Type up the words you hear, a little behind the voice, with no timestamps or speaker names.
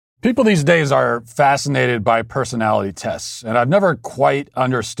People these days are fascinated by personality tests, and I've never quite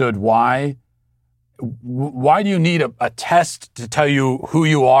understood why. Why do you need a test to tell you who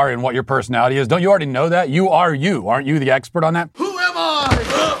you are and what your personality is? Don't you already know that? You are you. Aren't you the expert on that? Who am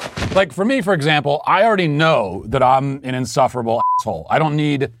I? Like for me, for example, I already know that I'm an insufferable asshole. I don't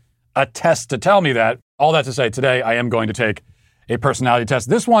need a test to tell me that. All that to say, today I am going to take a personality test.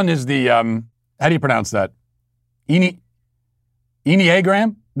 This one is the, how do you pronounce that?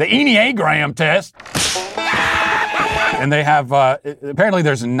 Enneagram? The Enneagram test. And they have, apparently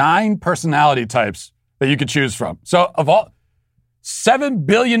there's 9 personality types that you could choose from. So of all 7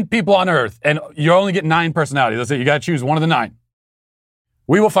 billion people on Earth, and you only get 9 personalities. That's it. You got to choose one of the 9.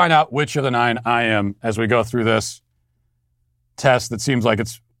 We will find out which of the 9 I am as we go through this test that seems like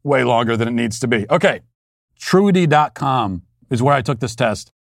it's way longer than it needs to be. Okay. Truity.com is where I took this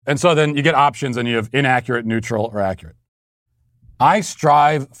test. And so then you get options and you have inaccurate, neutral, or accurate. I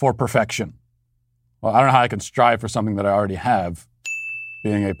strive for perfection. Well, I don't know how I can strive for something that I already have,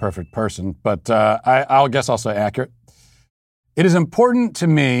 being a perfect person, but I'll guess I'll say accurate. It is important to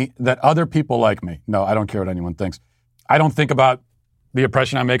me that other people like me. No, I don't care what anyone thinks. I don't think about the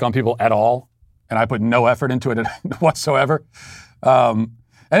impression I make on people at all, and I put no effort into it whatsoever. And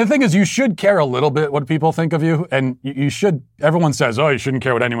the thing is, you should care a little bit what people think of you, and you should, everyone says, oh, you shouldn't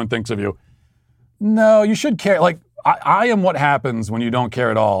care what anyone thinks of you. No, you should care. Like, I am what happens when you don't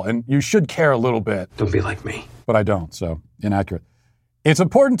care at all, and you should care a little bit. Don't be like me. But I don't, so inaccurate. It's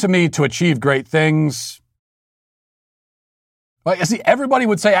important to me to achieve great things. Well, you see, everybody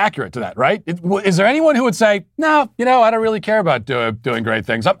would say accurate to that, right? Is there anyone who would say, no, I don't really care about doing great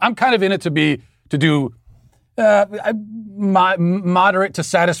things. I'm kind of in it to do moderate to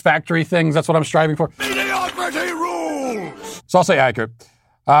satisfactory things. That's what I'm striving for. Mediocrity rules! So I'll say accurate.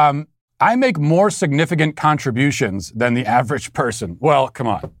 I make more significant contributions than the average person. Well, come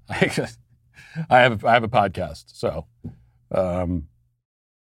on. I have a podcast, so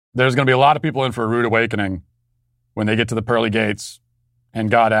there's going to be a lot of people in for a rude awakening when they get to the pearly gates and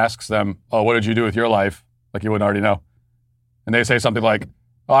God asks them, oh, what did you do with your life? Like you wouldn't already know. And they say something like,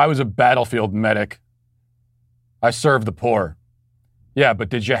 oh, I was a battlefield medic. I served the poor. Yeah, but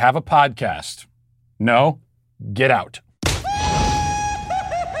did you have a podcast? No? Get out.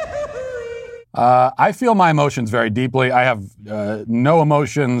 I feel my emotions very deeply. I have no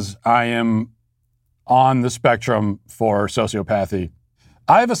emotions. I am on the spectrum for sociopathy.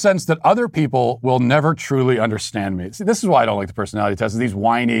 I have a sense that other people will never truly understand me. See, this is why I don't like the personality tests. These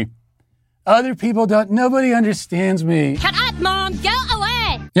whiny, other people nobody understands me. Shut up, Mom. Go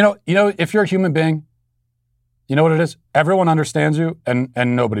away. You know, if you're a human being, you know what it is? Everyone understands you and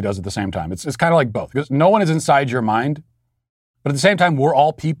nobody does at the same time. It's kind of like both. Because no one is inside your mind. But at the same time, we're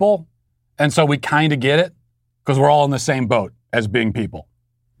all people. And so we kind of get it because we're all in the same boat as being people.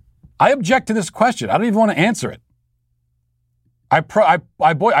 I object to this question. I don't even want to answer it. I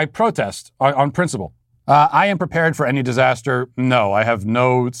protest on principle. I am prepared for any disaster. No, I have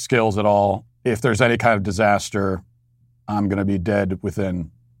no skills at all. If there's any kind of disaster, I'm going to be dead within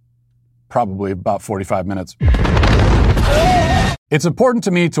probably about 45 minutes. It's important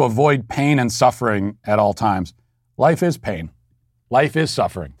to me to avoid pain and suffering at all times. Life is pain. Life is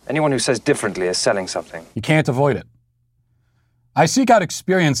suffering. Anyone who says differently is selling something. You can't avoid it. I seek out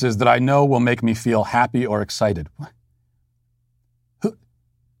experiences that I know will make me feel happy or excited. What?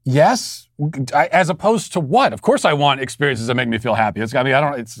 Yes? As opposed to what? Of course I want experiences that make me feel happy. It's kind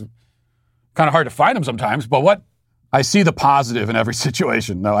of hard to find them sometimes, but what? I see the positive in every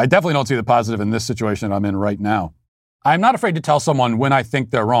situation. No, I definitely don't see the positive in this situation I'm in right now. I'm not afraid to tell someone when I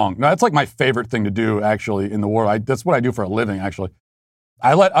think they're wrong. No, that's like my favorite thing to do, actually, in the world. That's what I do for a living, actually.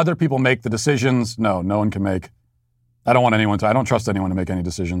 I let other people make the decisions. No one can make. I don't trust anyone to make any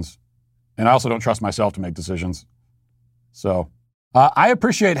decisions. And I also don't trust myself to make decisions. So I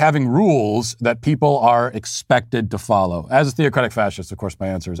appreciate having rules that people are expected to follow. As a theocratic fascist, of course, my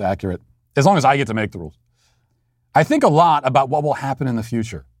answer is accurate. As long as I get to make the rules. I think a lot about what will happen in the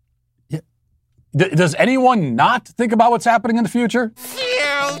future. Does anyone not think about what's happening in the future?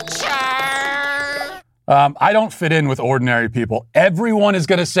 I don't fit in with ordinary people. Everyone is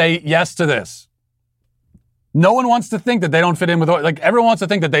going to say yes to this. No one wants to think that they don't fit in with, everyone wants to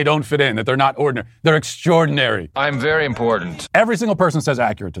think that they don't fit in, that they're not ordinary. They're extraordinary. I'm very important. Every single person says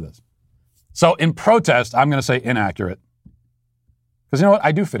accurate to this. So in protest, I'm going to say inaccurate. Because you know what?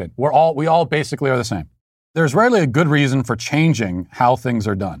 I do fit in. We all basically are the same. There's rarely a good reason for changing how things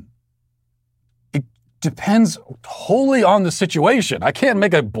are done. It depends wholly on the situation. I can't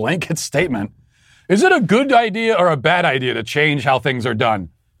make a blanket statement. Is it a good idea or a bad idea to change how things are done?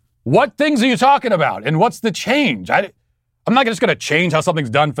 What things are you talking about? And what's the change? I'm not just going to change how something's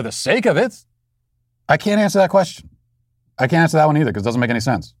done for the sake of it. I can't answer that question. I can't answer that one either because it doesn't make any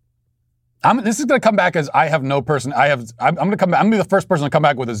sense. This is going to come back as I have no person. I'm going to be the first person to come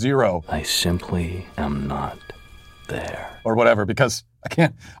back with a 0. I simply am not there. Or whatever, because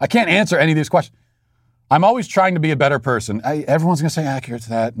I can't answer any of these questions. I'm always trying to be a better person. Everyone's going to say accurate to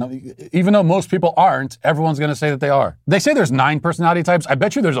that. No, even though most people aren't, everyone's going to say that they are. They say there's 9 personality types. I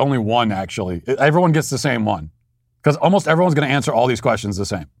bet you there's only 1, actually. Everyone gets the same one. Because almost everyone's going to answer all these questions the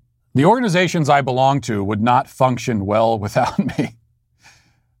same. The organizations I belong to would not function well without me.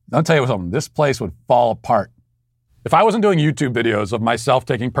 I'll tell you something. This place would fall apart. If I wasn't doing YouTube videos of myself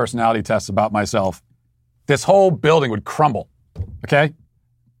taking personality tests about myself, this whole building would crumble. Okay?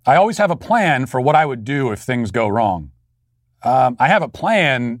 I always have a plan for what I would do if things go wrong. I have a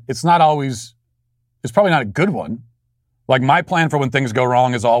plan. It's probably not a good one. Like my plan for when things go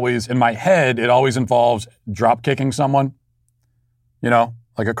wrong is always, in my head, it always involves drop kicking someone. You know,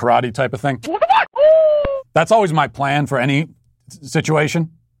 like a karate type of thing. That's always my plan for any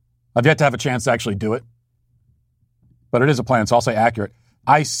situation. I've yet to have a chance to actually do it. But it is a plan, so I'll say accurate.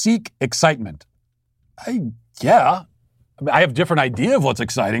 I seek excitement. I have a different idea of what's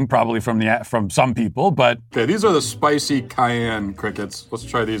exciting, probably from some people, but... Okay, these are the spicy cayenne crickets. Let's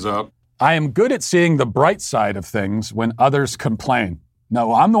try these out. I am good at seeing the bright side of things when others complain.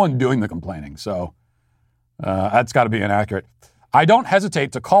 No, I'm the one doing the complaining, so that's got to be inaccurate. I don't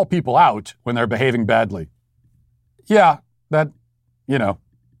hesitate to call people out when they're behaving badly. Yeah, that,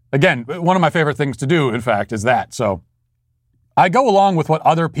 again, one of my favorite things to do, in fact, is that. So I go along with what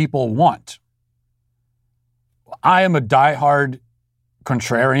other people want. I am a diehard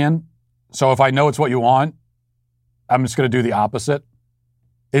contrarian, so if I know it's what you want, I'm just going to do the opposite.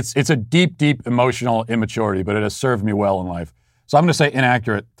 It's a deep, deep emotional immaturity, but it has served me well in life. So I'm going to say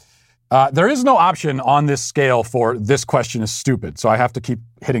inaccurate. There is no option on this scale for this question is stupid, so I have to keep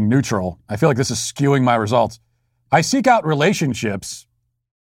hitting neutral. I feel like this is skewing my results. I seek out relationships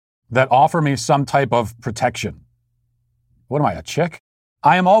that offer me some type of protection. What am I, a chick?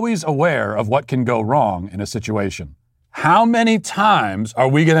 I am always aware of what can go wrong in a situation. How many times are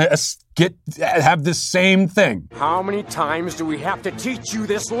we going to have this same thing? How many times do we have to teach you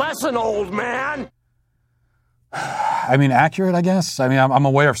this lesson, old man? I mean, accurate, I guess. I mean, I'm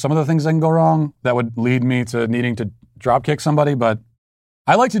aware of some of the things that can go wrong that would lead me to needing to drop kick somebody, but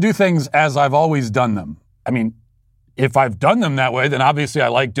I like to do things as I've always done them. I mean, if I've done them that way, then obviously I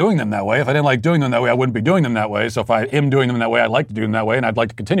like doing them that way. If I didn't like doing them that way, I wouldn't be doing them that way. So if I am doing them that way, I'd like to do them that way, and I'd like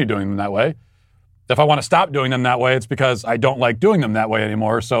to continue doing them that way. If I want to stop doing them that way, it's because I don't like doing them that way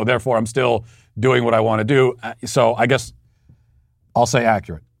anymore. So therefore, I'm still doing what I want to do. So I guess I'll say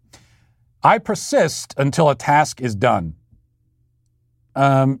accurate. I persist until a task is done.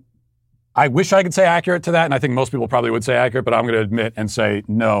 I wish I could say accurate to that, and I think most people probably would say accurate, but I'm going to admit and say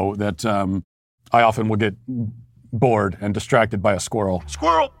no, that I often will get bored and distracted by a squirrel.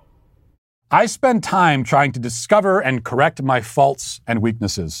 Squirrel! I spend time trying to discover and correct my faults and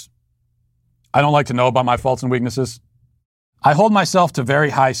weaknesses. I don't like to know about my faults and weaknesses. I hold myself to very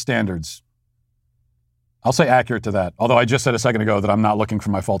high standards. I'll say accurate to that, although I just said a second ago that I'm not looking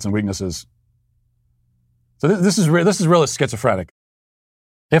for my faults and weaknesses. So this is really schizophrenic.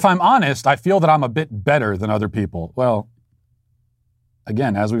 If I'm honest, I feel that I'm a bit better than other people. Well,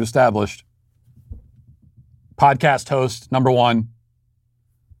 again, as we've established, podcast host, number 1.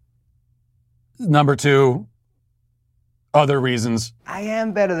 Number 2, other reasons. I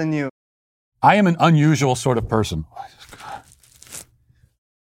am better than you. I am an unusual sort of person.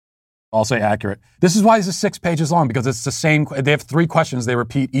 I'll say accurate. This is why this is 6 pages long, because it's the same. They have 3 questions. They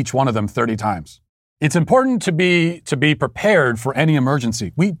repeat each one of them 30 times. It's important to be prepared for any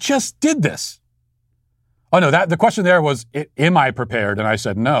emergency. We just did this. Oh no, the question there was, am I prepared? And I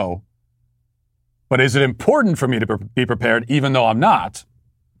said no. But is it important for me to be prepared even though I'm not?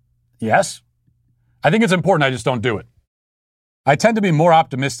 Yes. I think it's important, I just don't do it. I tend to be more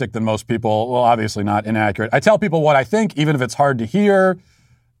optimistic than most people. Well, obviously not, inaccurate. I tell people what I think, even if it's hard to hear.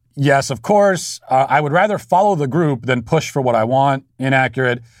 Yes, of course. I would rather follow the group than push for what I want,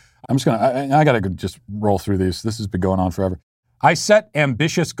 inaccurate. I got to just roll through these. This has been going on forever. I set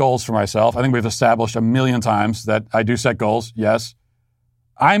ambitious goals for myself. I think we've established a million times that I do set goals, yes.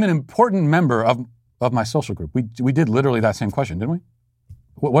 I'm an important member of my social group. We did literally that same question, didn't we?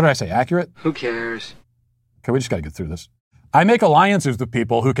 What did I say, accurate? Who cares? Okay, we just got to get through this. I make alliances with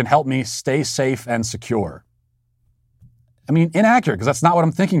people who can help me stay safe and secure. I mean, inaccurate, because that's not what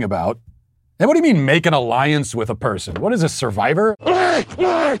I'm thinking about. And what do you mean make an alliance with a person? What is this, Survivor?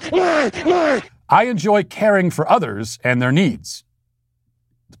 I enjoy caring for others and their needs.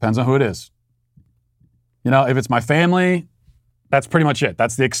 Depends on who it is. If it's my family, That's pretty much it.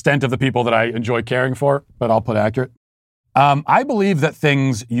 That's the extent of the people that I enjoy caring for, but I'll put accurate. I believe that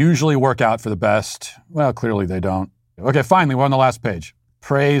things usually work out for the best. Well, clearly they don't. Okay, finally, we're on the last page.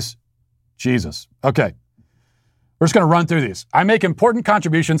 Praise Jesus. Okay. We're just going to run through these. I make important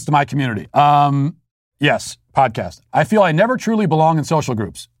contributions to my community. Yes, podcast. I feel I never truly belong in social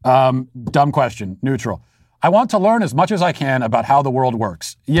groups. Dumb question. Neutral. I want to learn as much as I can about how the world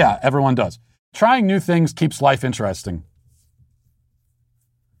works. Yeah, everyone does. Trying new things keeps life interesting.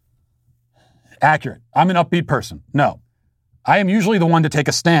 Accurate. I'm an upbeat person. No. I am usually the one to take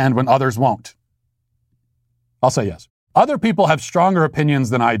a stand when others won't. I'll say yes. Other people have stronger opinions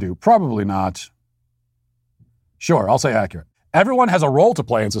than I do. Probably not. Sure, I'll say accurate. Everyone has a role to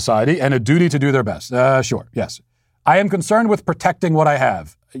play in society and a duty to do their best. Sure, yes. I am concerned with protecting what I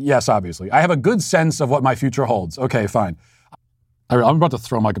have. Yes, obviously. I have a good sense of what my future holds. Okay, fine. I'm about to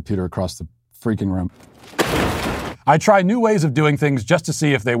throw my computer across the freaking room. I try new ways of doing things just to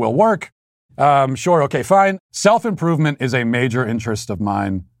see if they will work. Sure, okay, fine. Self-improvement is a major interest of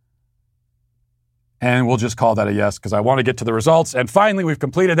mine. And we'll just call that a yes because I want to get to the results. And finally, we've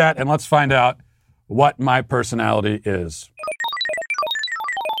completed that, and let's find out what my personality is.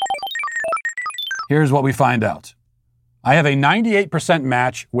 Here's what we find out. I have a 98%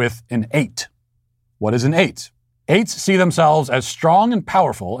 match with an 8. What is an 8? 8s see themselves as strong and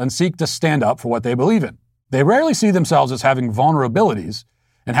powerful and seek to stand up for what they believe in. They rarely see themselves as having vulnerabilities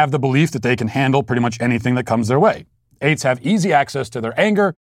and have the belief that they can handle pretty much anything that comes their way. 8s have easy access to their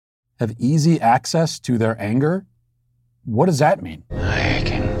anger. Have easy access to their anger? What does that mean? I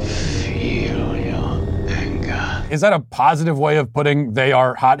can feel your anger. Is that a positive way of putting they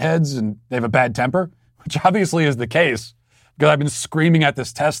are hotheads and they have a bad temper? Which obviously is the case because I've been screaming at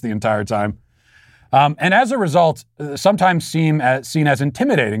this test the entire time. And as a result, sometimes seen as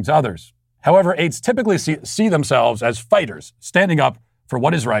intimidating to others. However, 8s typically see themselves as fighters, standing up for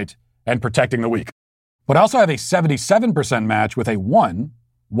what is right and protecting the weak. But I also have a 77% match with a 1.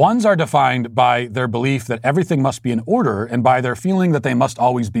 1s are defined by their belief that everything must be in order and by their feeling that they must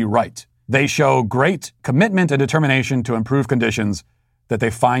always be right. They show great commitment and determination to improve conditions that they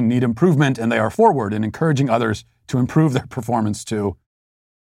find need improvement, and they are forward in encouraging others to improve their performance too.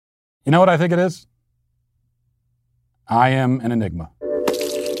 You know what I think it is? I am an enigma.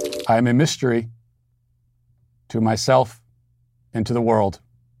 I am a mystery to myself and to the world.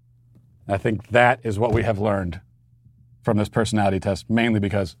 I think that is what we have learned from this personality test, mainly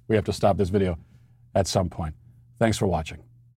because we have to stop this video at some point. Thanks for watching.